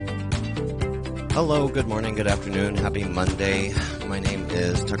Hello, good morning, good afternoon, happy Monday. My name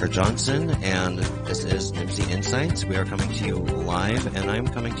is Tucker Johnson, and this is NIMSY Insights. We are coming to you live, and I'm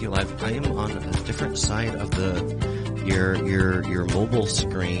coming to you live. I am on a different side of your mobile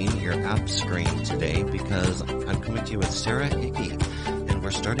screen, your app screen today, because I'm coming to you with Sarah Hickey, and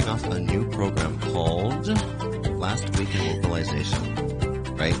we're starting off a new program called Last Week in Localization.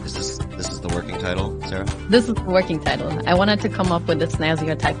 Right? Is this the working title, Sarah? This is the working title. I wanted to come up with this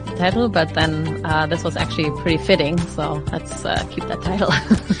snazzier title, but then this was actually pretty fitting, so let's keep that title.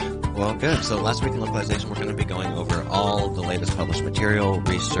 Well, good. So last week in localization, we're going to be going over all of the latest published material,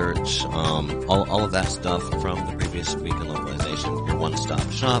 research, all of that stuff from the previous week in localization. Your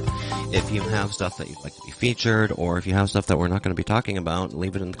one-stop shop. If you have stuff that you'd like to be featured, or if you have stuff that we're not going to be talking about,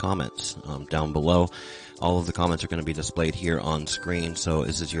 leave it in the comments down below. All of the comments are going to be displayed here on screen, so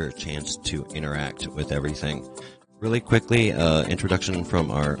this is your chance to interact with everything. Really quickly, introduction from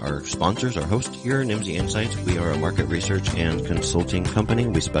our sponsors, our host here, NIMSY Insights. We are a market research and consulting company.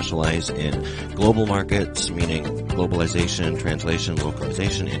 We specialize in global markets, meaning globalization, translation,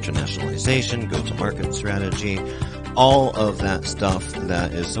 localization, internationalization, go-to-market strategy, all of that stuff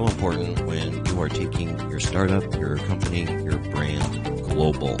that is so important when you are taking your startup, your company, your brand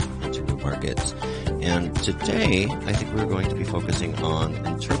global into new markets. And today, I think we're going to be focusing on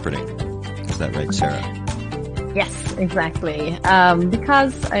interpreting. Is that right, Sarah? Yes, exactly.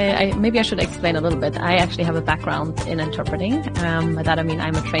 Because maybe I should explain a little bit. I actually have a background in interpreting. By that I mean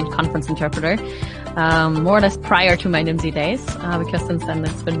I'm a trained conference interpreter, more or less prior to my NIMSY days, because since then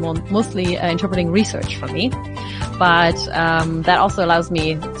it's been mostly interpreting research for me. But that also allows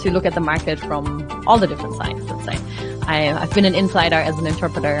me to look at the market from all the different sides, let's say. I've been an insider as an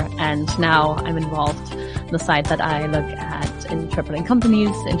interpreter, and now I'm involved in the side that I look at interpreting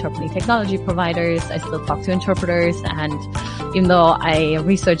companies, interpreting technology providers. I still talk to interpreters, and even though I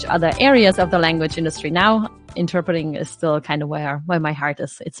research other areas of the language industry now, interpreting is still kind of where my heart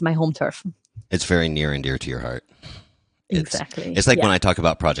is. It's my home turf. It's very near and dear to your heart. Exactly. It's like when I talk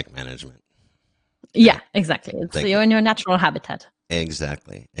about project management. Yeah, exactly. You're in your natural habitat.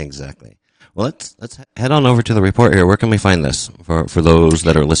 Exactly. Well, let's head on over to the report here. Where can we find this for those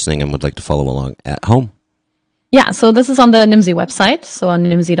that are listening and would like to follow along at home? Yeah, so this is on the NIMSY website, so on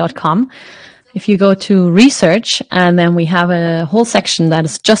nimsy.com. If you go to research, and then we have a whole section that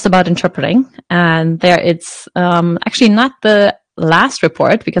is just about interpreting, and there it's actually not the last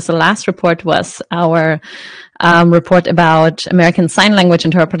report, because the last report was our report about American Sign Language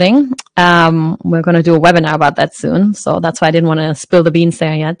interpreting. We're going to do a webinar about that soon, so that's why I didn't want to spill the beans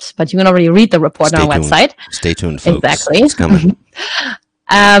there yet. But you can already read the report on our website. Stay tuned, folks. Exactly. It's coming.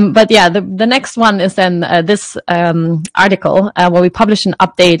 But yeah, the next one is then this article where we publish an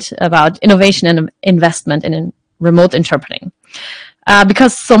update about innovation and investment in remote interpreting,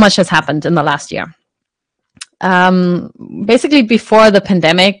 because so much has happened in the last year. Basically before the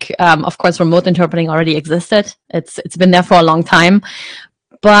pandemic, of course, remote interpreting already existed. It's been there for a long time,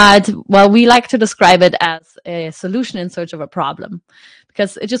 but we like to describe it as a solution in search of a problem,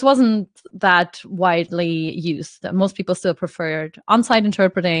 because it just wasn't that widely used. Most people still preferred on-site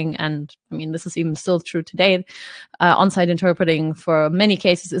interpreting, and I mean, this is even still true today. On-site interpreting for many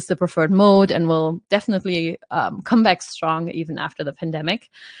cases is the preferred mode, and will definitely come back strong even after the pandemic.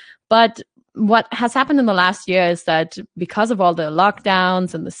 But what has happened in the last year is that because of all the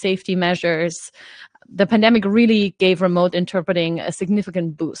lockdowns and the safety measures, the pandemic really gave remote interpreting a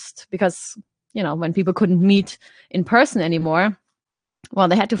significant boost, because, when people couldn't meet in person anymore,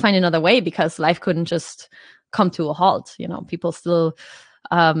 they had to find another way, because life couldn't just come to a halt. People still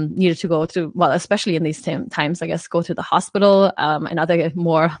needed to go to, especially in these times, I guess, go to the hospital. And other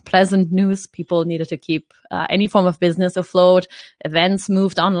more pleasant news, people needed to keep any form of business afloat. Events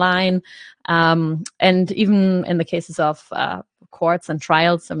moved online. And even in the cases of courts and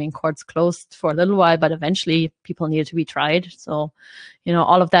trials, I mean, courts closed for a little while, but eventually people needed to be tried. So,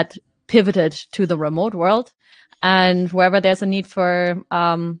 all of that pivoted to the remote world. And wherever there's a need for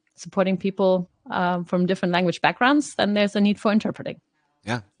supporting people from different language backgrounds, then there's a need for interpreting.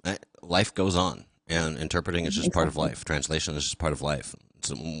 Yeah, life goes on, and interpreting is just part of life. Translation is just part of life.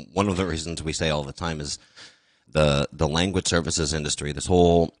 So one of the reasons we say all the time is the language services industry, this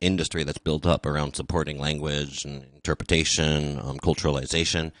whole industry that's built up around supporting language and interpretation,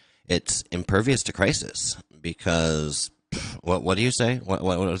 culturalization, it's impervious to crisis, because what do you say? What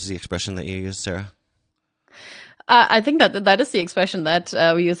was the expression that you used, Sarah? I think that is the expression that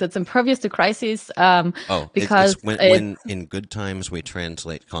we use. It's impervious to crises. Because it's when in good times we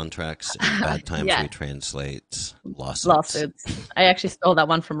translate contracts, in bad times we translate lawsuits. I actually stole that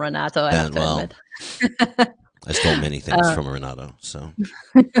one from Renato, I have to admit. I stole many things from Renato, so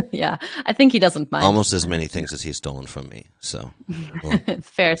Yeah, I think he doesn't mind. almost as many things as he's stolen from me. So well,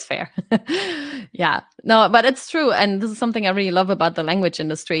 Fair is fair. Yeah, no, but it's true, and this is something I really love about the language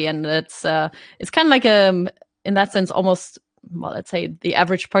industry, and it's kind of like in that sense almost, well, let's say the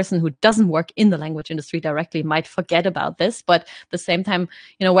average person who doesn't work in the language industry directly might forget about this, but at the same time,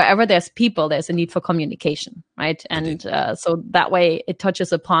 wherever there's people, there's a need for communication, right? And so that way it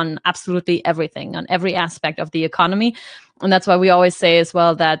touches upon absolutely everything, on every aspect of the economy. And that's why we always say as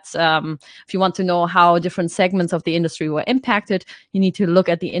well that if you want to know how different segments of the industry were impacted, you need to look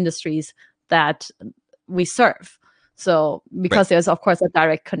at the industries that we serve. So, because there's, of course, a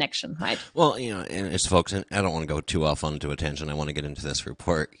direct connection, right? Well, and it's folks, and I don't want to go too off onto a tangent. I want to get into this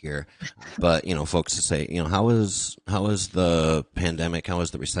report here. But, folks to say, how is the pandemic, how is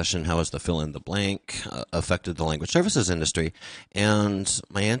the recession, how is the fill in the blank affected the language services industry? And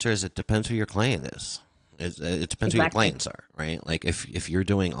my answer is it depends who your client is. It depends who your clients are, right? Like if you're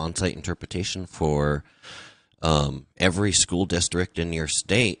doing on-site interpretation for every school district in your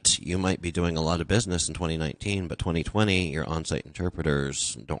state, you might be doing a lot of business in 2019, but 2020, your on-site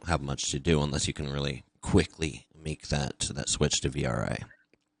interpreters don't have much to do unless you can really quickly make that switch to VRI.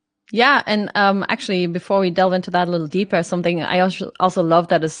 Yeah, and actually, before we delve into that a little deeper, something I also love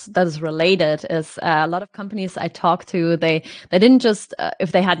that is related is a lot of companies I talk to, they didn't just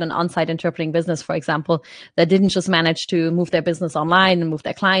if they had an on-site interpreting business, for example, they didn't just manage to move their business online and move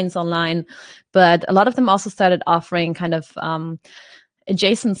their clients online, but a lot of them also started offering kind of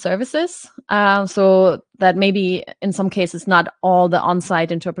adjacent services, so that maybe in some cases not all the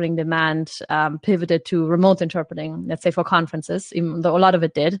on-site interpreting demand pivoted to remote interpreting, let's say for conferences, even though a lot of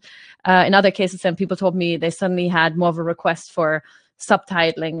it did. In other cases, then people told me they suddenly had more of a request for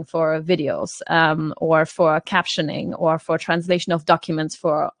subtitling for videos, or for captioning, or for translation of documents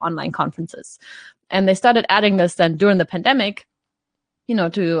for online conferences. And they started adding this then during the pandemic,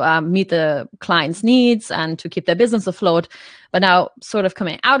 to meet the client's needs and to keep their business afloat. But now, sort of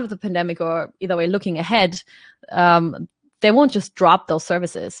coming out of the pandemic, or either way looking ahead, they won't just drop those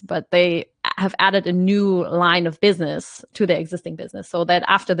services, but they have added a new line of business to their existing business, so that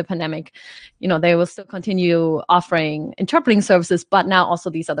after the pandemic, they will still continue offering interpreting services, but now also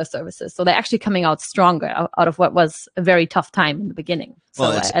these other services. So they're actually coming out stronger out of what was a very tough time in the beginning. So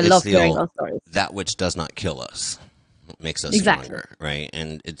well, I love hearing those stories. That which does not kill us makes us stronger, right?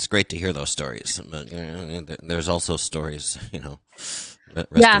 And it's great to hear those stories. But there's also stories, rest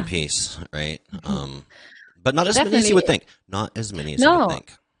in peace, right? But not as many as you would think. Not as many as you would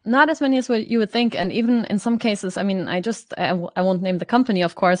think. Not as many as what you would think. And even in some cases, I mean, I won't name the company,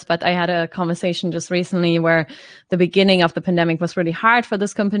 of course, but I had a conversation just recently where the beginning of the pandemic was really hard for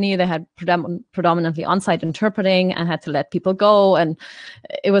this company. They had predominantly on-site interpreting and had to let people go. And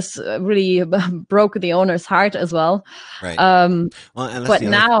it was really broke the owner's heart as well. Right. But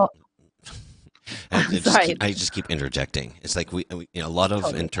now... I just keep interjecting. It's like we a lot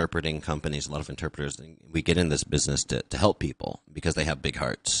of interpreting companies, a lot of interpreters, we get in this business to help people because they have big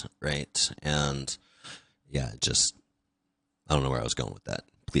hearts, right? And yeah, I don't know where I was going with that.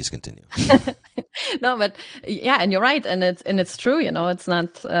 Please continue. No, but yeah, and you're right, and it's true. It's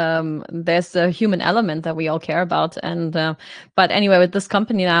not. There's a human element that we all care about, and but anyway, with this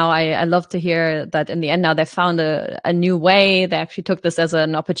company now, I love to hear that in the end now they found a new way. They actually took this as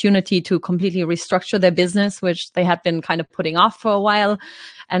an opportunity to completely restructure their business, which they had been kind of putting off for a while,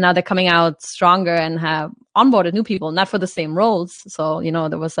 and now they're coming out stronger and have onboarded new people, not for the same roles. So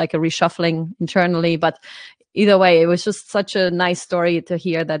there was like a reshuffling internally, but. Either way, it was just such a nice story to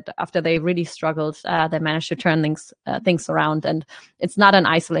hear that after they really struggled, they managed to turn things around, and it's not an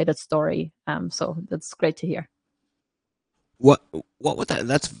isolated story. So that's great to hear. What would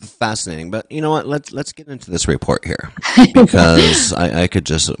that's fascinating. But you know what? Let's get into this report here because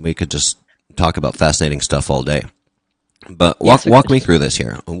we could just talk about fascinating stuff all day. But walk me through this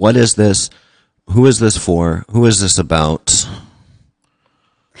here. What is this? Who is this for? Who is this about?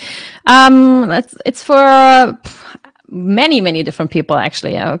 It's for many different people,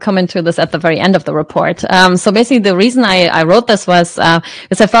 actually. I'll come into this at the very end of the report. So basically the reason I wrote this was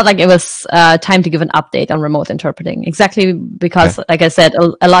because I felt like it was time to give an update on remote interpreting, exactly because, like I said,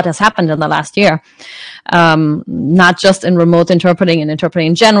 a lot has happened in the last year, not just in remote interpreting and interpreting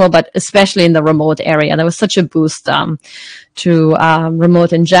in general, but especially in the remote area. There was such a boost to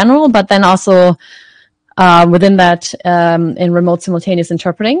remote in general, but then also within that in remote simultaneous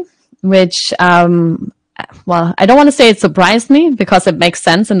interpreting, which, well, I don't want to say it surprised me because it makes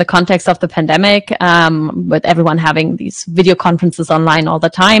sense in the context of the pandemic, with everyone having these video conferences online all the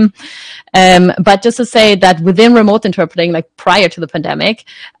time. But just to say that within remote interpreting, like prior to the pandemic,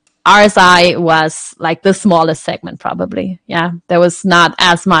 RSI was like the smallest segment, probably. Yeah, there was not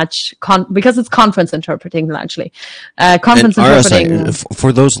as much because it's conference interpreting largely. Conference interpreting.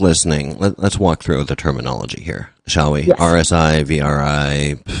 For those listening, let's walk through the terminology here, shall we? Yes. RSI,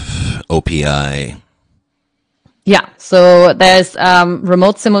 VRI, OPI. Yeah, so there's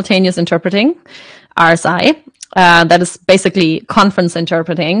remote simultaneous interpreting, RSI. That is basically conference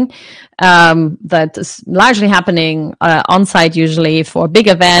interpreting that is largely happening on-site, usually for big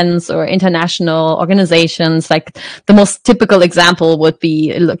events or international organizations. Like the most typical example would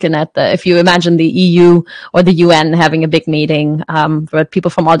be looking at if you imagine the EU or the UN having a big meeting with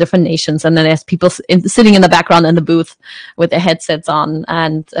people from all different nations, and then there's people sitting in the background in the booth with their headsets on,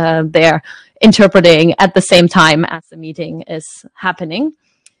 and they're interpreting at the same time as the meeting is happening.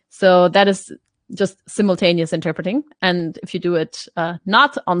 So that is just simultaneous interpreting. And if you do it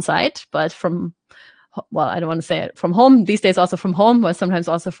not on site, but from, well, I don't want to say it from home, these days also from home, but sometimes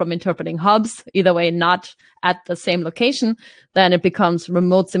also from interpreting hubs, either way, not at the same location, then it becomes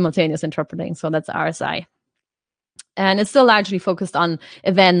remote simultaneous interpreting. So that's RSI. And it's still largely focused on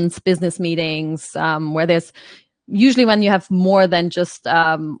events, business meetings, where there's usually when you have more than just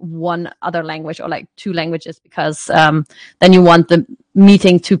one other language or like two languages, because then you want the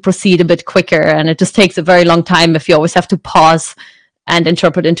meeting to proceed a bit quicker, and it just takes a very long time if you always have to pause and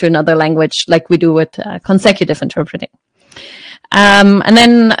interpret into another language like we do with consecutive interpreting. And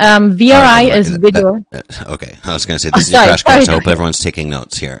then VRI is video. Okay, I was going to say this is your crash course. I hope everyone's taking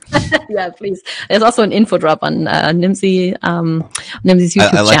notes here. Yeah, please. There's also an info drop on NIMSY's YouTube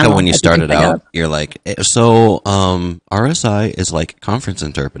channel. I like how when you started out, you're like, so RSI is like conference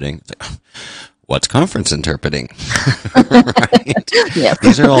interpreting. It's like, what's conference interpreting? Right? Yeah.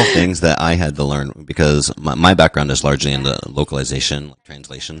 These are all things that I had to learn because my background is largely in the localization,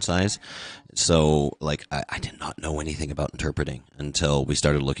 translation side. So, like, I did not know anything about interpreting until we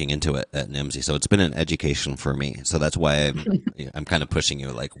started looking into it at NIMSY. So it's been an education for me. So that's why I'm kind of pushing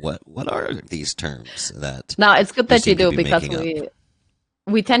you, like, what are these terms that? No, it's good that you do, because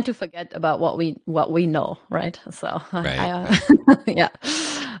we tend to forget about what we know, right? So, right. Yeah.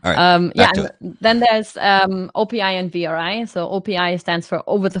 All right. Then there's OPI and VRI. So OPI stands for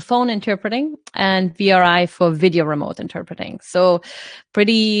over the phone interpreting, and VRI for video remote interpreting. So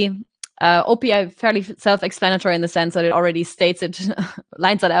pretty. OPI fairly self-explanatory in the sense that it already states it,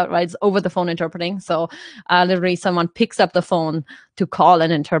 lines it out, right? It's over the phone interpreting. So literally someone picks up the phone to call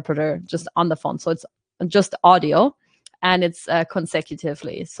an interpreter just on the phone. So it's just audio, and it's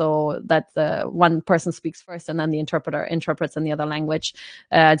consecutively, so that the one person speaks first and then the interpreter interprets in the other language.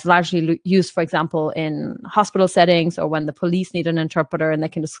 It's largely used, for example, in hospital settings or when the police need an interpreter and they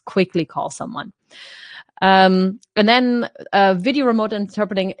can just quickly call someone. And then video remote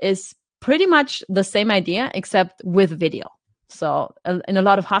interpreting is pretty much the same idea, except with video. So in a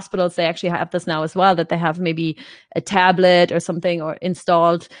lot of hospitals, they actually have this now as well, that they have maybe a tablet or something or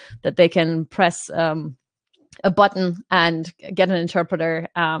installed that they can press a button and get an interpreter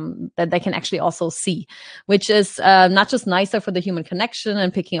that they can actually also see, which is not just nicer for the human connection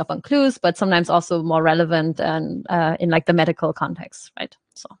and picking up on clues, but sometimes also more relevant and in like the medical context, right?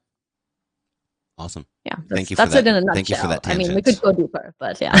 So. Awesome. Yeah, thank you for that. That's it in a nutshell. Thank you for that tangent. I mean, we could go deeper,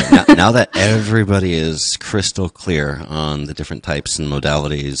 but yeah. now that everybody is crystal clear on the different types and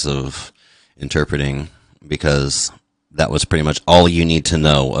modalities of interpreting, because that was pretty much all you need to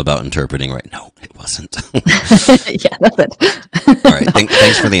know about interpreting, right? No, it wasn't. Yeah, that's it. All right.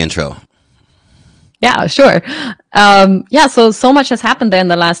 Thanks for the intro. Yeah, sure. So much has happened there in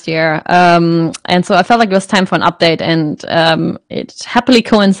the last year. And so I felt like it was time for an update, and it happily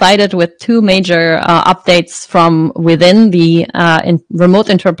coincided with two major updates from within the remote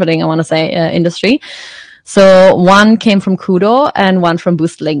interpreting, I want to say, industry. So one came from Kudo and one from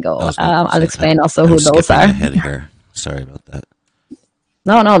Boost Lingo. I'll explain also who those are. Ahead here. Sorry about that.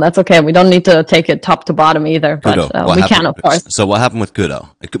 No, that's okay. We don't need to take it top to bottom either, but we can, of course. So what happened with Kudo?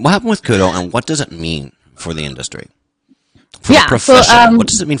 What happened with Kudo, and what does it mean for the industry? For the profession. What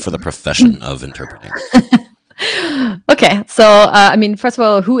does it mean for the profession of interpreting? Okay, so I mean, first of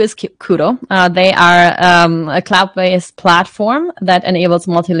all, who is Kudo? They are a cloud-based platform that enables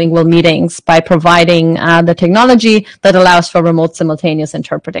multilingual meetings by providing the technology that allows for remote simultaneous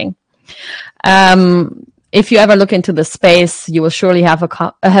interpreting. If you ever look into the space, you will surely have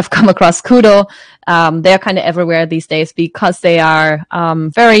come across Kudo. They're kind of everywhere these days because they are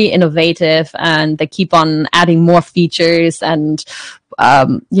very innovative, and they keep on adding more features and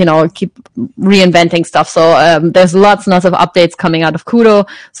keep reinventing stuff. So there's lots and lots of updates coming out of Kudo.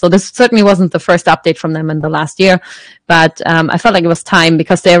 So this certainly wasn't the first update from them in the last year, but I felt like it was time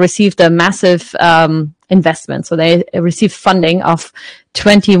because they received a massive investment. So they received funding of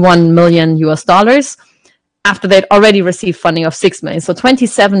 $21 million after they'd already received funding of 6 million. So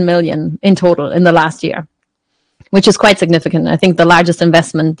 27 million in total in the last year, which is quite significant. I think the largest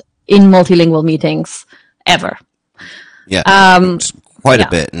investment in multilingual meetings ever. Yeah, it's quite a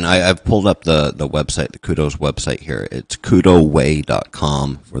bit. And I've pulled up the website, the Kudo's website here. It's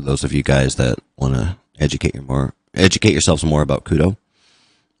kudoway.com for those of you guys that want to educate yourselves more about Kudo.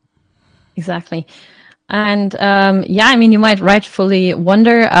 Exactly. And I mean, you might rightfully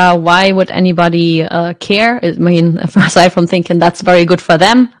wonder why would anybody care? I mean, aside from thinking that's very good for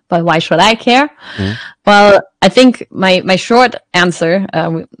them, but why should I care? Mm-hmm. Well, I think my short answer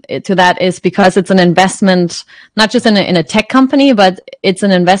to that is because it's an investment, not just in a tech company, but it's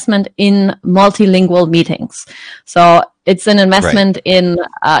an investment in multilingual meetings. So it's an investment in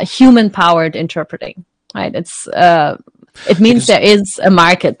human-powered interpreting, right? It means there is a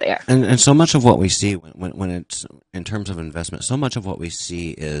market there. And so much of what we see when it's in terms of investment, so much of what we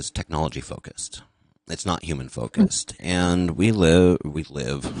see is technology focused. It's not human focused. And we work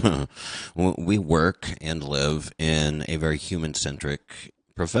and live in a very human centric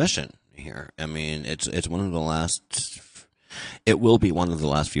profession here. I mean, it will be one of the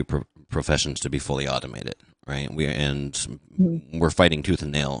last few professions to be fully automated. Right, we're fighting tooth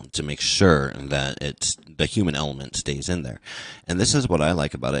and nail to make sure that the human element stays in there, and this is what I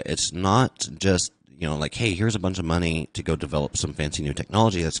like about it. It's not just like, hey, here's a bunch of money to go develop some fancy new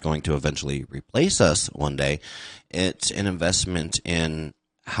technology that's going to eventually replace us one day. It's an investment in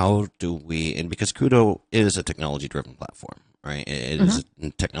how do we, and because Kudo is a technology-driven platform, right? It is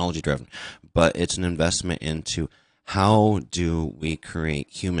technology-driven, but it's an investment into how do we create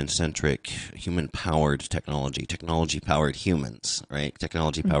human-centric, human-powered technology-powered humans, right?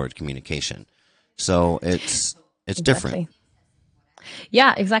 Technology-powered communication. So it's different.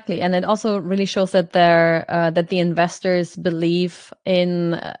 Yeah, exactly, and it also really shows that that the investors believe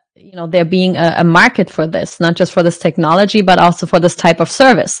in there being a market for this, not just for this technology, but also for this type of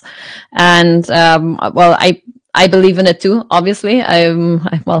service. And I believe in it too. Obviously,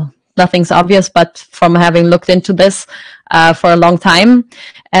 nothing's obvious, but from having looked into this for a long time,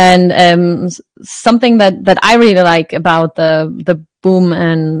 and something that I really like about the boom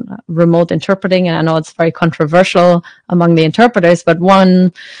and remote interpreting, and I know it's very controversial among the interpreters, but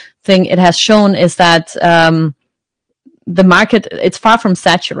one thing it has shown is that the market, it's far from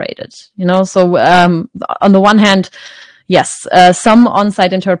saturated. So on the one hand, yes, some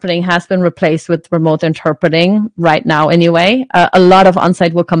on-site interpreting has been replaced with remote interpreting right now anyway. A lot of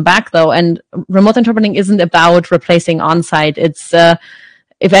on-site will come back though, and remote interpreting isn't about replacing on-site. It's,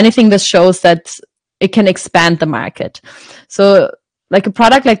 if anything, this shows that it can expand the market. So like a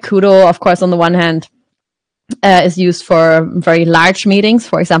product like Kudo, of course, on the one hand, is used for very large meetings.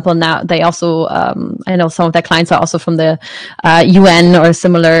 For example, now they also, I know some of their clients are also from the UN or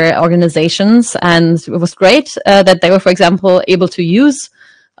similar organizations, and it was great that they were, for example, able to use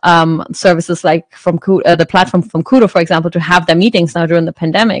services like from the platform from Kudo, for example, to have their meetings now during the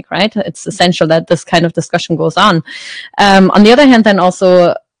pandemic, right? It's essential that this kind of discussion goes on. On the other hand, then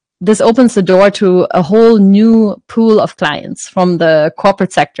also, this opens the door to a whole new pool of clients from the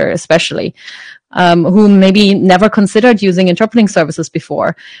corporate sector, especially, who maybe never considered using interpreting services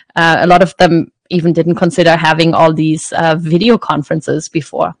before. A lot of them even didn't consider having all these video conferences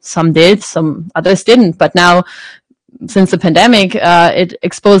before. Some did, some others didn't. But now, since the pandemic, it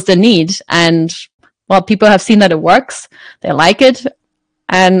exposed the need. And, well, people have seen that it works. They like it.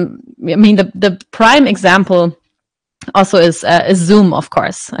 And, I mean, the prime example also is Zoom, of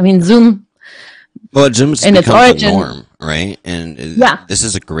course. I mean, Zoom... Well, Zoom's become the norm, right? And this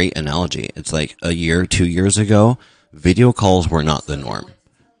is a great analogy. It's like a year, 2 years ago, video calls were not the norm.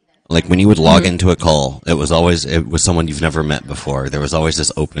 Like when you would log into a call, it was someone you've never met before. There was always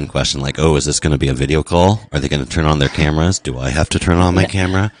this open question like, oh, is this going to be a video call? Are they going to turn on their cameras? Do I have to turn on my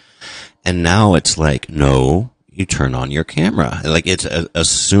camera? And now it's like, no, you turn on your camera. Like it's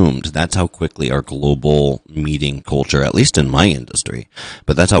assumed. That's how quickly our global meeting culture, at least in my industry,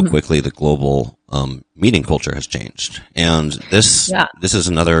 but that's how quickly the global meeting culture has changed. And this is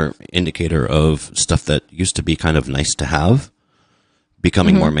another indicator of stuff that used to be kind of nice to have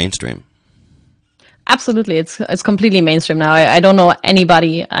becoming more mainstream. Absolutely. It's completely mainstream now. I don't know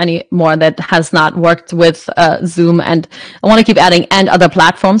anybody anymore that has not worked with Zoom, and I want to keep adding and other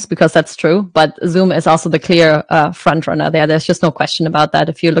platforms because that's true, but Zoom is also the clear front runner there. There's just no question about that.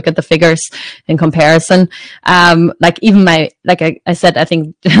 If you look at the figures in comparison, like I said, I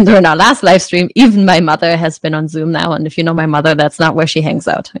think during our last live stream, even my mother has been on Zoom now. And if you know my mother, that's not where she hangs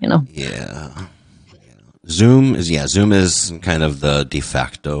out, Yeah. Zoom is kind of the de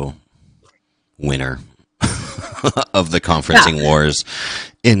facto winner of the conferencing wars,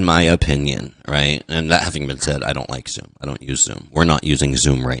 in my opinion, right? And that having been said, I don't like Zoom. I don't use Zoom. We're not using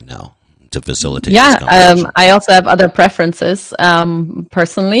Zoom right now to facilitate this conversation. I also have other preferences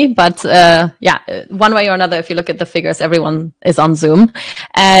personally, but one way or another, if you look at the figures, everyone is on Zoom.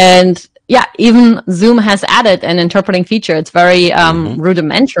 And yeah, even Zoom has added an interpreting feature. It's very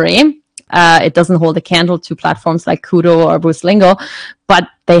rudimentary. It doesn't hold a candle to platforms like Kudo or Boostlingo, but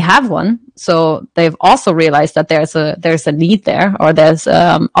they have one. So they've also realized that there's a need there, or there's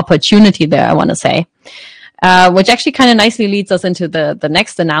opportunity there, I want to say. Which actually kind of nicely leads us into the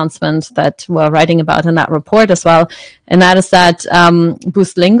next announcement that we're writing about in that report as well. And that is that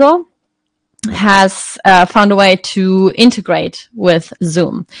Boostlingo has found a way to integrate with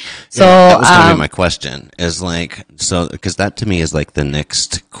Zoom. So that was going to be my question, is like, so, because that to me is like the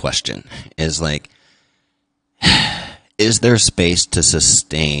next question, is like, is there space to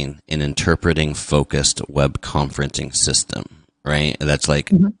sustain an interpreting focused web conferencing system? Right, that's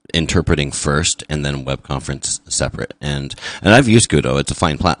like interpreting first and then web conference separate. And I've used Kudo. It's a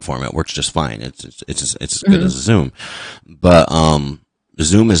fine platform. It works just fine. It's as good as Zoom. But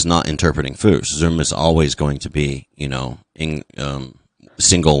Zoom is not interpreting first. Zoom is always going to be, in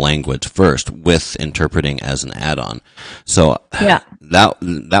single language first, with interpreting as an add-on. So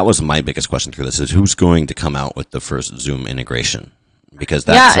that was my biggest question through this: is who's going to come out with the first Zoom integration? Because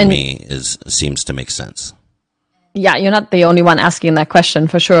that to me seems to make sense. Yeah, you're not the only one asking that question,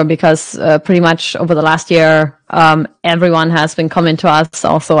 for sure, because pretty much over the last year, everyone has been coming to us,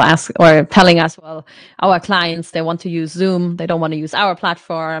 also telling us, well, our clients, they want to use Zoom, they don't want to use our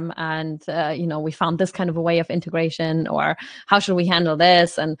platform, and we found this kind of a way of integration, or how should we handle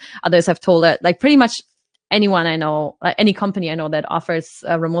this? And others have told it, like pretty much anyone I know, any company I know that offers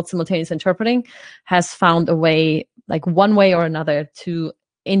remote simultaneous interpreting has found a way, like one way or another, to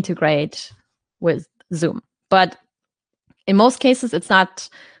integrate with Zoom. But in most cases, it's not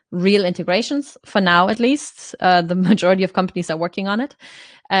real integrations, for now at least. The majority of companies are working on it.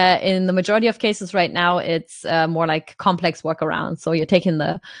 In the majority of cases right now, it's more like complex workarounds. So you're taking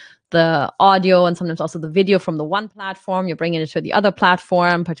the audio and sometimes also the video from the one platform, you're bringing it to the other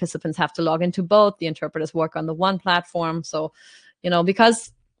platform. Participants have to log into both. The interpreters work on the one platform. So,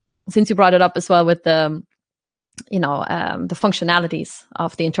 because since you brought it up as well with the functionalities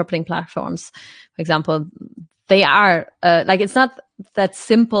of the interpreting platforms, for example, they are it's not that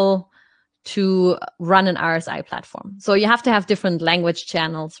simple to run an RSI platform. So you have to have different language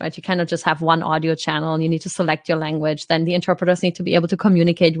channels, right? You cannot just have one audio channel, and you need to select your language. Then the interpreters need to be able to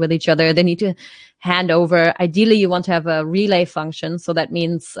communicate with each other. They need to hand over. Ideally, you want to have a relay function. So that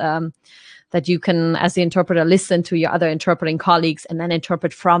means that you can, as the interpreter, listen to your other interpreting colleagues and then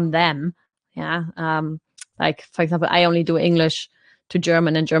interpret from them. Yeah. Like, for example, I only do English to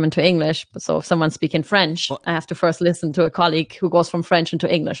German and German to English. So if someone's speaking French, I have to first listen to a colleague who goes from French into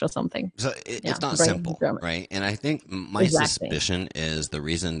English or something. So it's not simple, right? And I think my suspicion is the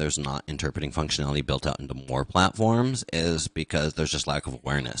reason there's not interpreting functionality built out into more platforms is because there's just lack of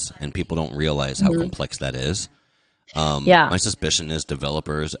awareness, and people don't realize how complex that is. My suspicion is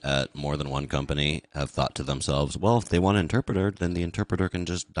developers at more than one company have thought to themselves, well, if they want an interpreter, then the interpreter can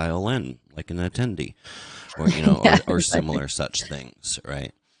just dial in like an attendee, or or similar such things,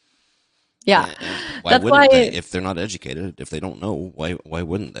 right? Yeah. And why wouldn't they? If they're not educated, if they don't know, why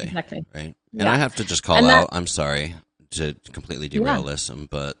wouldn't they? Exactly. Right. And I have to just call out, I'm sorry to completely derail this,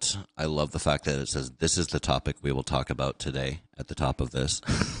 but I love the fact that it says this is the topic we will talk about today at the top of this.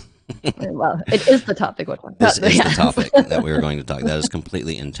 Well, it is the topic we're talking about. This is the topic that we were going to talk. That is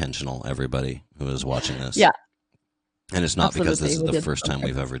completely intentional, everybody who is watching this. Yeah. And it's not because this is the first time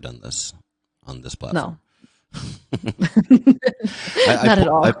we've ever done this on this platform. No. Not at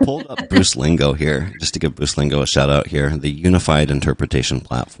all. I pulled up Boostlingo here, just to give Boostlingo a shout out here, the unified interpretation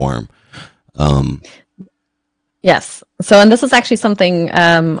platform. Yes. So, and this is actually something,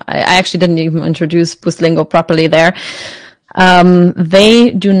 I actually didn't even introduce Boostlingo properly there.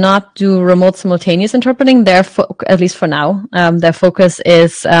 They do not do remote simultaneous interpreting. At least for now, their focus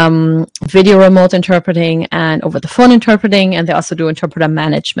is video remote interpreting and over the phone interpreting, and they also do interpreter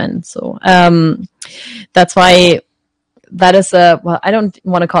management. So that's why that is I don't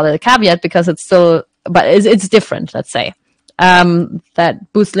want to call it a caveat because it's still, but it's different. Let's say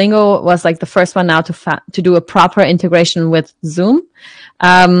that Boostlingo was like the first one now to do a proper integration with Zoom.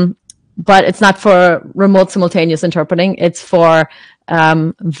 But it's not for remote simultaneous interpreting. It's for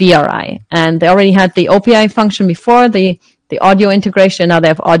VRI. And they already had the OPI function before, the audio integration. Now they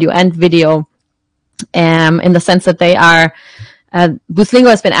have audio and video in the sense that they are, Boostlingo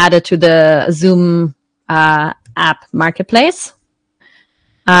has been added to the Zoom app marketplace.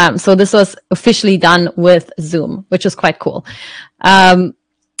 So this was officially done with Zoom, which is quite cool. Sorry,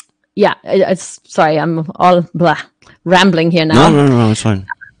 I'm all rambling here now. No, it's fine.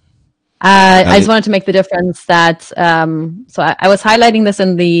 I just wanted to make the difference that, so I was highlighting this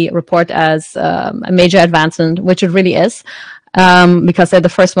in the report as a major advancement, which it really is, because they're the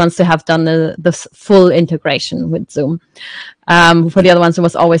first ones to have done the full integration with Zoom. For the other ones, it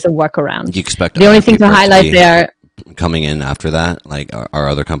was always a workaround. Do you expect the only thing to highlight there coming in after that? Like, are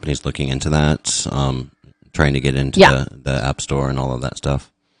other companies looking into that, trying to get into the App Store and all of that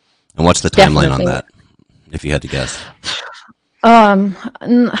stuff? And what's the timeline on that, if you had to guess?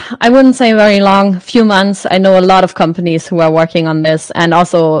 I wouldn't say very long, few months. I know a lot of companies who are working on this, and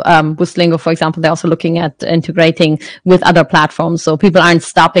also Boostlingo, for example, they're also looking at integrating with other platforms. So people aren't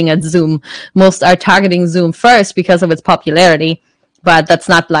stopping at Zoom. Most are targeting Zoom first because of its popularity, but that's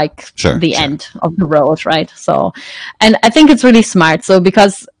not like the end of the road, right? So, and I think it's really smart. So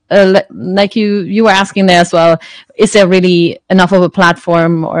because like you were asking there as well, is there really enough of a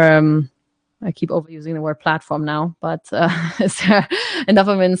platform, or I keep overusing the word platform now, but is there enough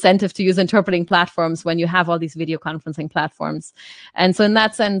of an incentive to use interpreting platforms when you have all these video conferencing platforms? And so in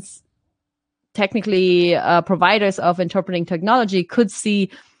that sense, technically, providers of interpreting technology could see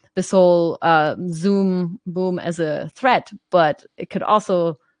this whole Zoom boom as a threat, but it could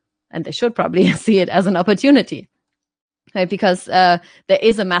also, and they should probably see it as an opportunity. Right, because there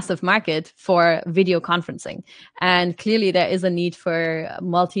is a massive market for video conferencing, and clearly there is a need for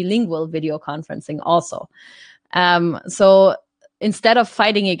multilingual video conferencing also. So instead of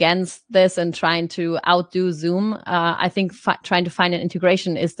fighting against this and trying to outdo Zoom, I think trying to find an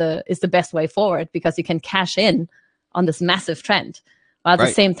integration is the best way forward, because you can cash in on this massive trend. While at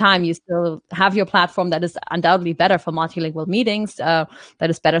the same time, you still have your platform that is undoubtedly better for multilingual meetings, that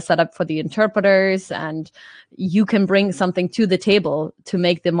is better set up for the interpreters, and you can bring something to the table to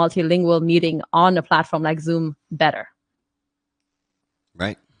make the multilingual meeting on a platform like Zoom better.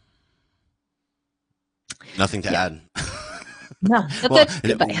 Right. Nothing to add. No, that's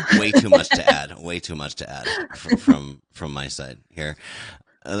it. Way too much to add. Way too much to add from my side here.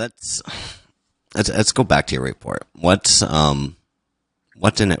 Let's go back to your report. What's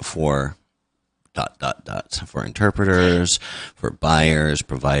in it for ... for interpreters, for buyers,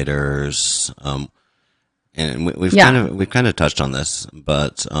 providers, and we've kind of touched on this,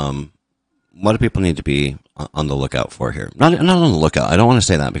 but what do people need to be on the lookout for here? Not on the lookout. I don't want to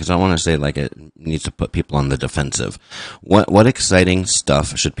say that, because I want to say like it needs to put people on the defensive. What exciting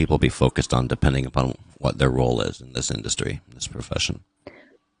stuff should people be focused on, depending upon what their role is in this industry, in this profession?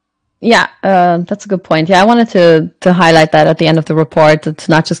 Yeah, that's a good point. Yeah, I wanted to highlight that at the end of the report,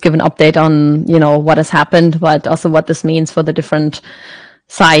 to not just give an update on, what has happened, but also what this means for the different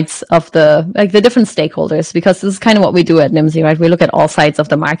sides of the different stakeholders, because this is kind of what we do at Nimdzi, right? We look at all sides of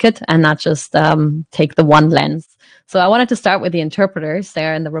the market and not just take the one lens. So I wanted to start with the interpreters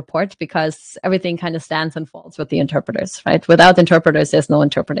there in the report, because everything kind of stands and falls with the interpreters, right? Without interpreters, there's no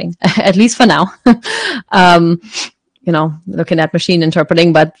interpreting, at least for now. Looking at machine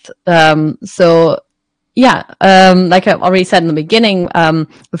interpreting. But like I already said in the beginning,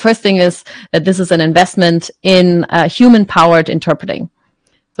 the first thing is that this is an investment in human-powered interpreting.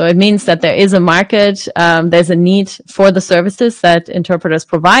 So it means that there is a market, there's a need for the services that interpreters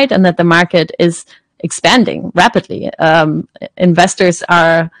provide, and that the market is expanding rapidly. Investors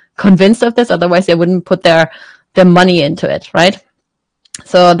are convinced of this, otherwise they wouldn't put their money into it, right?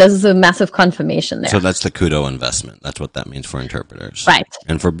 So this is a massive confirmation there. So that's the Kudo investment. That's what that means for interpreters. Right.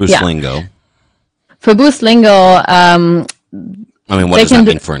 And for Boostlingo? Yeah. For Boostlingo, what does that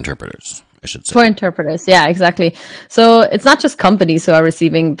mean for interpreters, I should say? For interpreters, yeah, exactly. So it's not just companies who are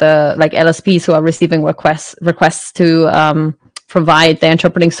receiving LSPs who are receiving requests to provide their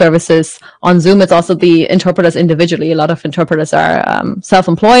interpreting services on Zoom. It's also the interpreters individually. A lot of interpreters are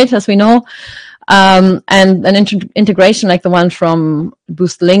self-employed, as we know. And an integration like the one from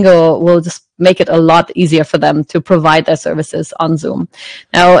Boostlingo will just make it a lot easier for them to provide their services on Zoom.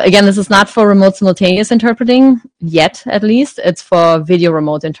 Now, again, this is not for remote simultaneous interpreting yet, at least. It's for video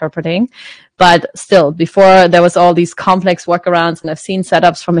remote interpreting. But still, before there was all these complex workarounds, and I've seen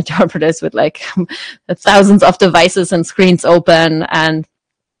setups from interpreters with like thousands of devices and screens open. And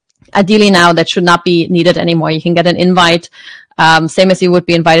ideally now that should not be needed anymore. You can get an invite, same as you would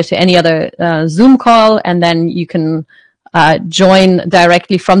be invited to any other Zoom call, and then you can join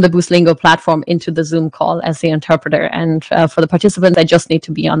directly from the Boostlingo platform into the Zoom call as the interpreter. And for the participants, they just need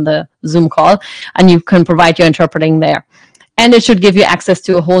to be on the Zoom call, and you can provide your interpreting there. And it should give you access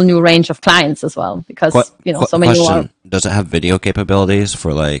to a whole new range of clients as well, because so many more. Does it have video capabilities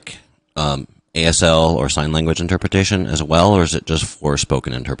for ASL or sign language interpretation as well, or is it just for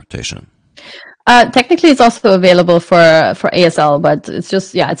spoken interpretation? Technically, it's also available for ASL, but it's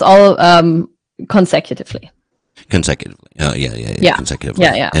just, it's all consecutively. Consecutively. Yeah. Consecutively.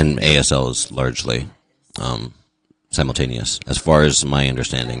 Yeah. And ASL is largely simultaneous, as far as my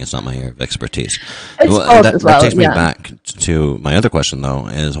understanding. It's not my area of expertise. That takes me back to my other question, though,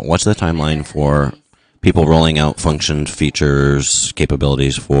 is what's the timeline for people rolling out functions, features,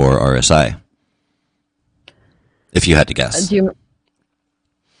 capabilities for RSI? If you had to guess. Is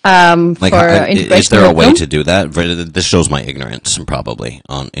there a way to do that? This shows my ignorance, probably,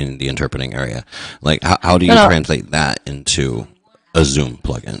 in the interpreting area. Like, how do you translate that into a Zoom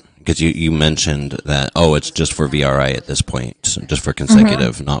plugin? Because you mentioned that, it's just for VRI at this point, just for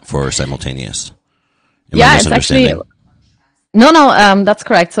consecutive, not for simultaneous. Am I misunderstanding? No, that's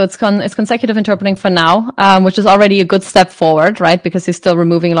correct. So it's consecutive interpreting for now, which is already a good step forward, right? Because you're still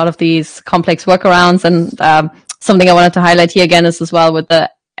removing a lot of these complex workarounds. And something I wanted to highlight here again is as well with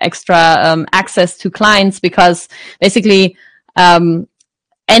the extra access to clients, because basically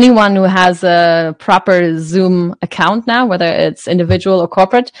anyone who has a proper Zoom account now, whether it's individual or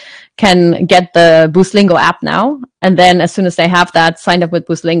corporate, can get the Boostlingo app now. And then as soon as they have that signed up with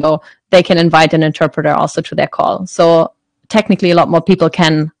Boostlingo, they can invite an interpreter also to their call. So technically, a lot more people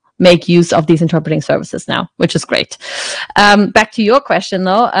can make use of these interpreting services now, which is great. Back to your question,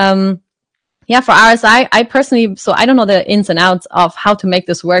 though. For RSI, I personally, so I don't know the ins and outs of how to make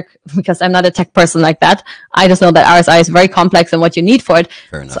this work because I'm not a tech person like that. I just know that RSI is very complex and what you need for it.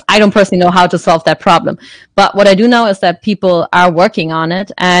 Fair enough. So I don't personally know how to solve that problem. But what I do know is that people are working on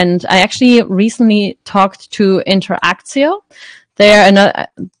it. And I actually recently talked to Interactio. They're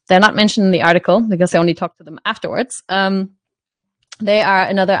not mentioned in the article because I only talked to them afterwards. They are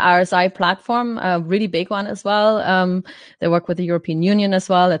another RSI platform, a really big one as well. They work with the European Union as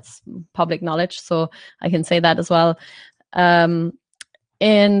well. It's public knowledge, so I can say that as well. And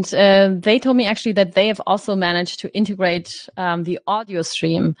they told me actually that they have also managed to integrate the audio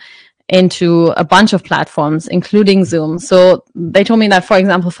stream into a bunch of platforms, including Zoom. So they told me that, for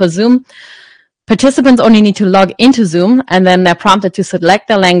example, for Zoom, participants only need to log into Zoom, and then they're prompted to select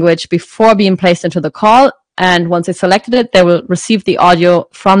their language before being placed into the call. And once they selected it, they will receive the audio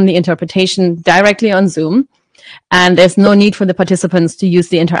from the interpretation directly on Zoom. And there's no need for the participants to use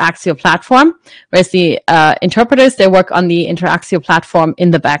the Interactio platform, whereas the interpreters, they work on the Interactio platform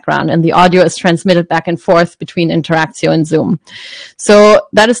in the background, and the audio is transmitted back and forth between Interactio and Zoom. So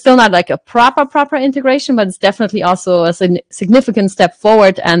that is still not like a proper integration, but it's definitely also a significant step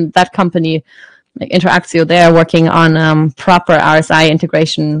forward. And that company, like Interactio, they are working on proper RSI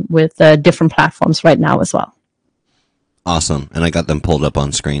integration with different platforms right now as well. Awesome. And I got them pulled up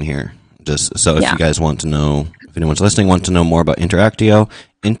on screen here. Just so if you guys want to know, if anyone's listening, want to know more about Interactio,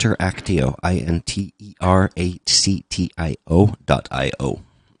 INTERACTIO.io.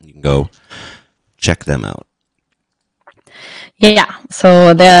 You can go check them out. Yeah.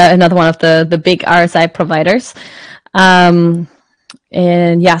 So they're another one of the big RSI providers.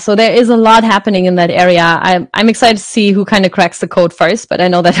 And so there is a lot happening in that area. I'm excited to see who kind of cracks the code first, but I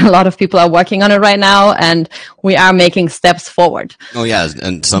know that a lot of people are working on it right now, and we are making steps forward. Oh, yeah,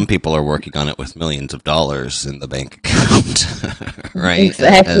 and some people are working on it with millions of dollars in the bank account, right?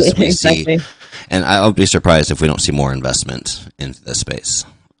 Exactly. As we see. And I'll be surprised if we don't see more investment into this space.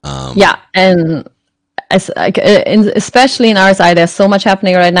 And especially in RSI, there's so much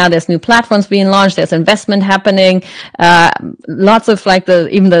happening right now. There's new platforms being launched. There's investment happening. Lots of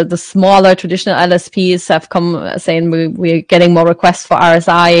even the smaller traditional LSPs have come saying we're getting more requests for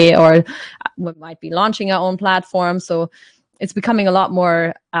RSI, or we might be launching our own platform. So it's becoming a lot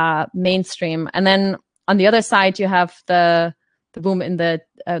more mainstream. And then on the other side, you have the boom in the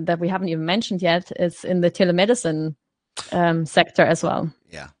that we haven't even mentioned yet. It's in the telemedicine sector as well.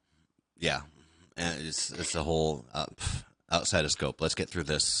 Yeah. And it's a whole outside of scope. Let's get through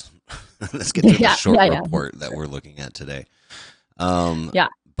this. Let's get through the short report that we're looking at today.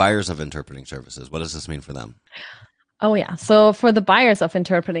 Buyers of interpreting services. What does this mean for them? Oh, yeah. So for the buyers of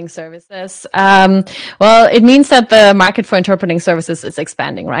interpreting services, it means that the market for interpreting services is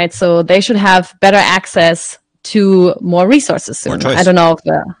expanding, right? So they should have better access to more resources soon. More choice. I don't know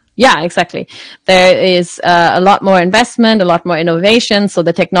if yeah, exactly. There is a lot more investment, a lot more innovation. So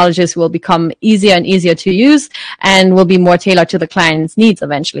the technologies will become easier and easier to use and will be more tailored to the client's needs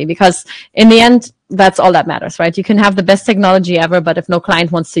eventually. Because in the end, that's all that matters, right? You can have the best technology ever, but if no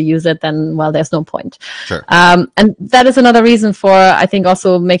client wants to use it, then, there's no point. Sure. And that is another reason for, I think,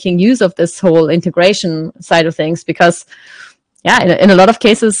 also making use of this whole integration side of things. Because, in a lot of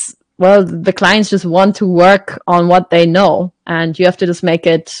cases, the clients just want to work on what they know, and you have to just make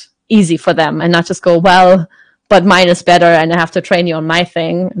it easy for them and not just go, well, but mine is better and I have to train you on my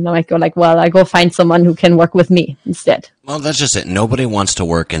thing. And then I go like, well, I go find someone who can work with me instead. Well, that's just it. Nobody wants to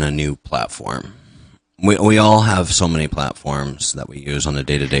work in a new platform. We all have so many platforms that we use on a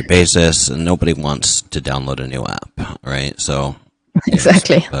day-to-day basis, and nobody wants to download a new app, right? So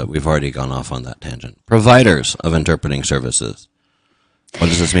exactly. Yes, but we've already gone off on that tangent. Providers of interpreting services. What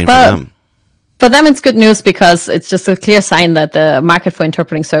does this mean for them? For them, it's good news because it's just a clear sign that the market for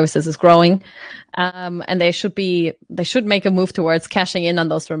interpreting services is growing, and they should make a move towards cashing in on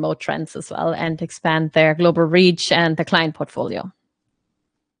those remote trends as well and expand their global reach and the client portfolio.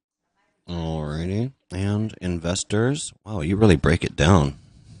 Alrighty. And investors. Wow, you really break it down.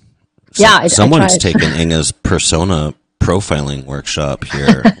 Yeah, someone's taken Inga's persona profiling workshop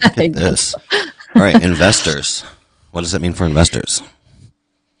here. Look at this. All right, investors. What does that mean for investors?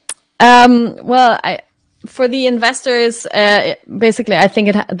 For the investors, basically, I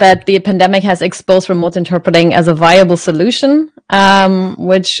think that the pandemic has exposed remote interpreting as a viable solution,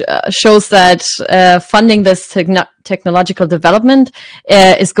 which shows that funding this technological development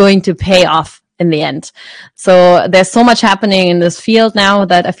is going to pay off in the end. So there's so much happening in this field now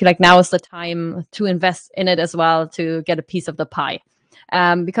that I feel like now is the time to invest in it as well to get a piece of the pie.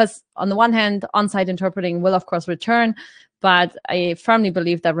 Because on the one hand, on-site interpreting will, of course, return, but I firmly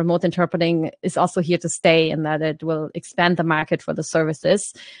believe that remote interpreting is also here to stay and that it will expand the market for the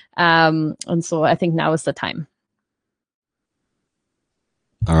services. And so I think now is the time.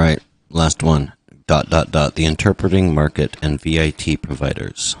 All right, last one. ... The interpreting market and VIT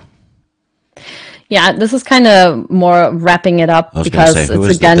providers. Yeah, this is kind of more wrapping it up because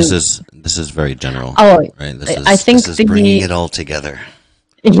it's again. This is very general. Oh, right. I think this is bringing it all together.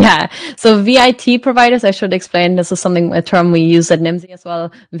 Yeah. So VIT providers, I should explain. This is a term we use at NIMSY as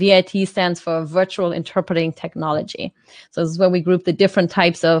well. VIT stands for Virtual Interpreting Technology. So this is where we group the different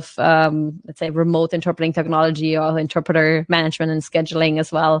types of, let's say, remote interpreting technology or interpreter management and scheduling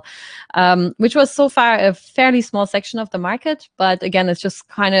as well, which was so far a fairly small section of the market. But again, it's just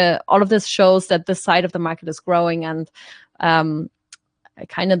kind of all of this shows that this side of the market is growing and kind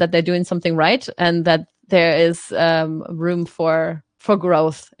of that they're doing something right and that there is room for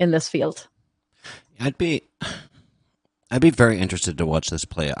growth in this field. I'd be very interested to watch this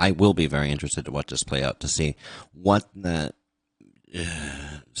play. I will be very interested to watch this play out to see what the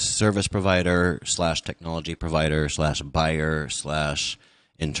service provider / technology provider / buyer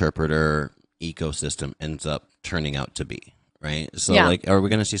 / interpreter ecosystem ends up turning out to be. Right. So are we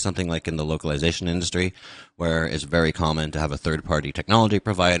going to see something like in the localization industry where it's very common to have a third party technology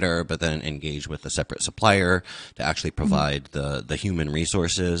provider, but then engage with a separate supplier to actually provide the human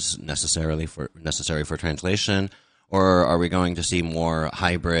resources necessary for translation? Or are we going to see more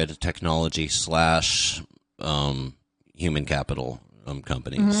hybrid technology / human capital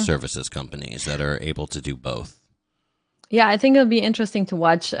companies, services companies that are able to do both? Yeah, I think it'll be interesting to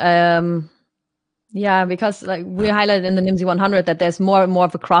watch. Yeah, because like we highlighted in the NIMSY 100 that there's more and more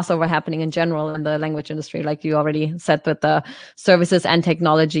of a crossover happening in general in the language industry, like you already said, with the services and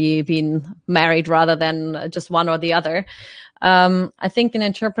technology being married rather than just one or the other. I think in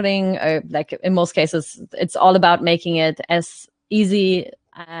interpreting, like in most cases, it's all about making it as easy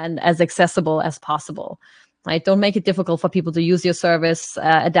and as accessible as possible. Right? Don't make it difficult for people to use your service,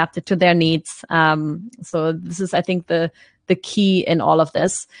 adapt it to their needs. So this is, I think, the key in all of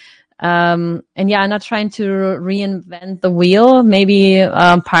this. And yeah, I'm not trying to reinvent the wheel. Maybe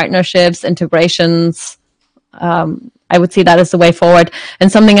partnerships, integrations. I would see that as the way forward.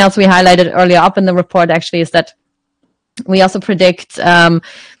 And something else we highlighted earlier up in the report actually is that we also predict that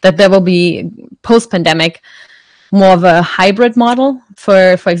there will be post-pandemic more of a hybrid model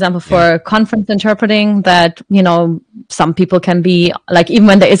for example, for conference interpreting that, some people can be like, even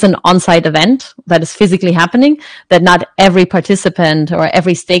when there is an on-site event that is physically happening, that not every participant or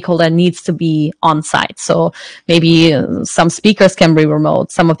every stakeholder needs to be on-site. So maybe some speakers can be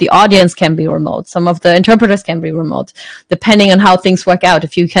remote, some of the audience can be remote, some of the interpreters can be remote, depending on how things work out.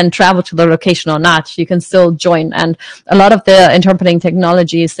 If you can travel to the location or not, you can still join. And a lot of the interpreting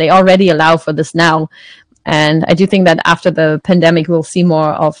technologies, they already allow for this now. And I do think that after the pandemic, we'll see more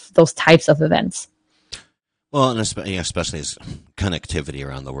of those types of events. Well, and especially as connectivity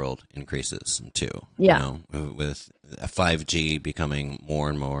around the world increases too. Yeah. With 5G becoming more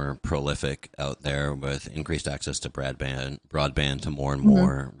and more prolific out there, with increased access to broadband to more and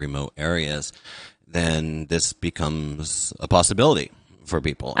more remote areas, then this becomes a possibility for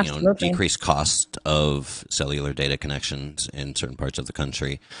people. Decreased cost of cellular data connections in certain parts of the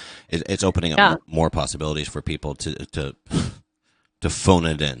country. It's opening up more possibilities for people to phone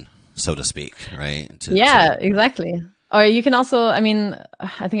it in, so to speak, right? Exactly. Or you can also, I mean,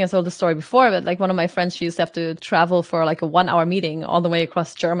 I think I told the story before, but like one of my friends, she used to have to travel for like a 1 hour meeting all the way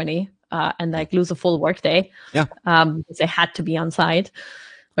across Germany and like lose a full workday. Yeah. Because they had to be on site.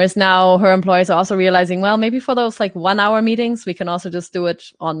 Whereas now her employers are also realizing, well, maybe for those like 1 hour meetings, we can also just do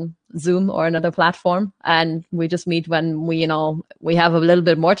it on Zoom or another platform. And we just meet when we, we have a little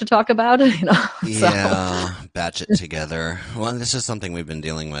bit more to talk about, Yeah, batch it together. Well, this is something we've been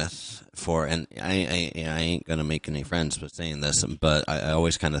dealing with and I ain't going to make any friends with saying this, but I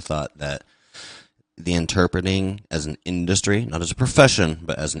always kind of thought that the interpreting as an industry, not as a profession,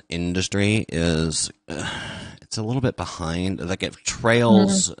 but as an industry is... it's a little bit behind, like it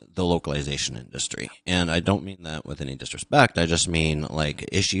trails the localization industry. And I don't mean that with any disrespect. I just mean like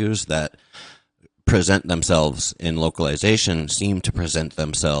issues that present themselves in localization seem to present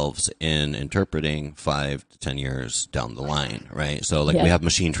themselves in interpreting 5 to 10 years down the line, right? So like we have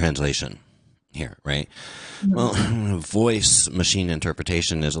machine translation here, right? Well, voice machine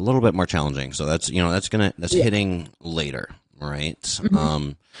interpretation is a little bit more challenging. So that's, that's hitting later, right?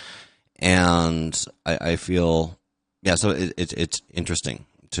 And I feel, so it's interesting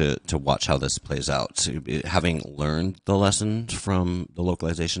to watch how this plays out. Having learned the lessons from the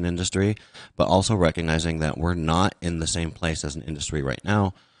localization industry, but also recognizing that we're not in the same place as an industry right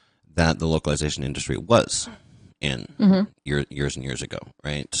now that the localization industry was in years and years ago,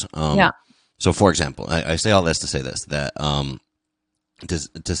 right? So, for example, I say all this to say this, that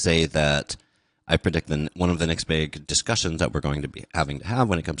to say that I predict one of the next big discussions that we're going to be having to have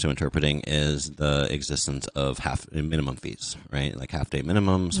when it comes to interpreting is the existence of minimum fees, right? Like half-day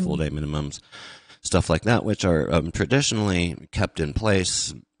minimums, full-day minimums, stuff like that, which are traditionally kept in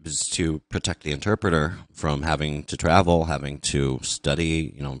place is to protect the interpreter from having to travel, having to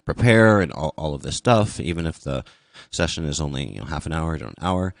study, prepare, and all of this stuff, even if the session is only half an hour to an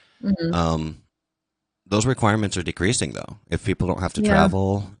hour. Those requirements are decreasing, though, if people don't have to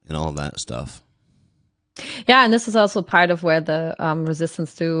travel and all of that stuff. Yeah, and this is also part of where the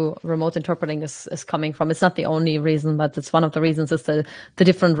resistance to remote interpreting is coming from. It's not the only reason, but it's one of the reasons is the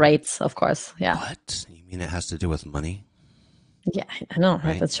different rates, of course. Yeah. What? You mean it has to do with money? Yeah, I know.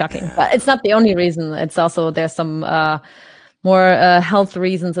 Right? That's shocking. But it's not the only reason. It's also, there's some more health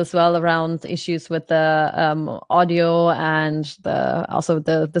reasons as well around issues with the audio and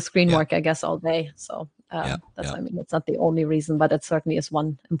the screen work, I guess, all day. So I mean, it's not the only reason, but it certainly is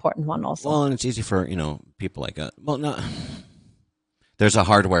one important one also. Well, and it's easy for, people like there's a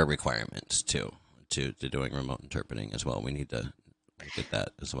hardware requirement too to doing remote interpreting as well. We need to get that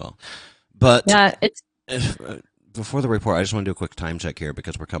as well. But before the report, I just want to do a quick time check here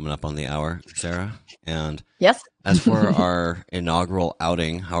because we're coming up on the hour, Sarah. And yes, as for our inaugural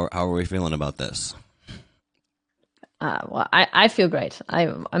outing, how are we feeling about this? Well, I feel great.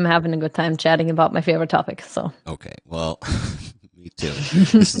 I'm having a good time chatting about my favorite topic. So okay, well, me too.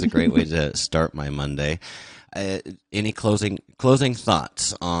 This is a great way to start my Monday. Any closing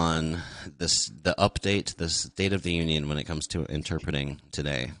thoughts on the update, the State of the Union when it comes to interpreting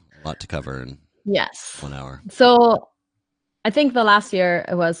today? A lot to cover in 1 hour. So I think the last year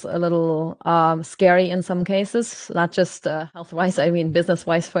it was a little scary in some cases, not just health-wise, I mean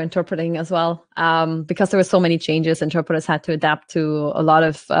business-wise for interpreting as well, because there were so many changes. Interpreters had to adapt to a lot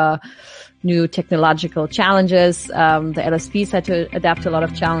of new technological challenges. The LSPs had to adapt to a lot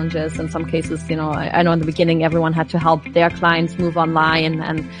of challenges. In some cases, I know in the beginning everyone had to help their clients move online,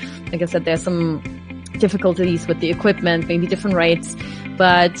 and like I said, there's some difficulties with the equipment, maybe different rates.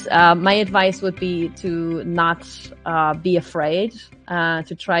 But my advice would be to not be afraid,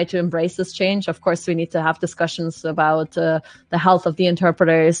 to try to embrace this change. Of course, we need to have discussions about the health of the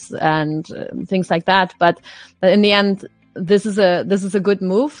interpreters and things like that. But in the end, this is a good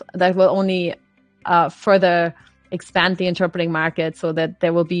move that will only further expand the interpreting market so that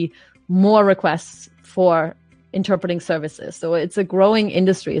there will be more requests for interpreting services. So it's a growing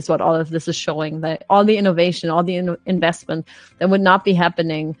industry is what all of this is showing, that all the innovation, all the investment that would not be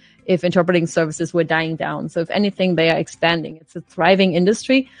happening if interpreting services were dying down. So if anything, they are expanding. It's a thriving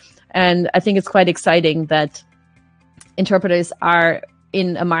industry. And I think it's quite exciting that interpreters are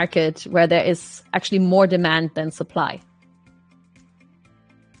in a market where there is actually more demand than supply.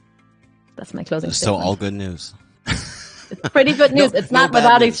 That's my closing statement. So all good news. It's pretty good news. It's not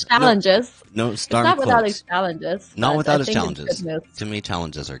without its challenges. It's not without its challenges. Not without its challenges. To me,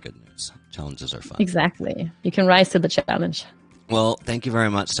 challenges are good news. Challenges are fun. Exactly. You can rise to the challenge. Well, thank you very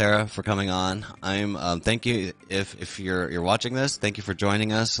much, Sarah, for coming on. Thank you if you're watching this. Thank you for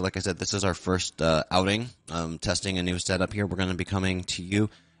joining us. Like I said, this is our first outing, testing a new setup here. We're going to be coming to you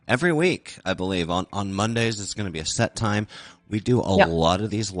every week, I believe. On Mondays, it's going to be a set time. We do a lot of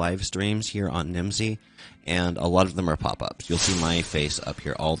these live streams here on Nimdzi, and a lot of them are pop-ups. You'll see my face up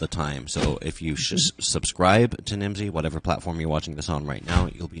here all the time. So if you subscribe to Nimdzi, whatever platform you're watching this on right now,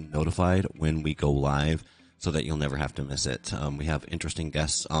 you'll be notified when we go live so that you'll never have to miss it. We have interesting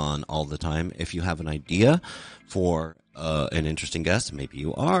guests on all the time. If you have an idea for an interesting guest, maybe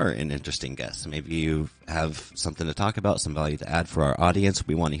you are an interesting guest. Maybe you have something to talk about, some value to add for our audience.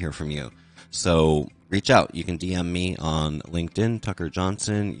 We want to hear from you. So reach out. You can DM me on LinkedIn, Tucker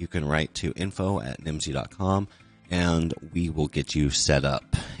Johnson. You can write to info@nimdzi.com, and we will get you set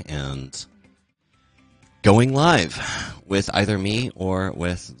up and going live with either me or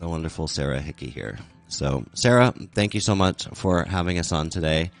with the wonderful Sarah Hickey here. So, Sarah, thank you so much for having us on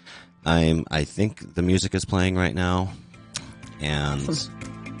today. I think the music is playing right now, and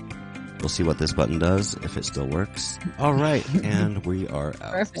we'll see what this button does, if it still works. All right, and we are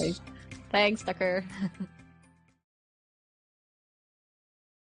out. Perfect. Thanks, Tucker.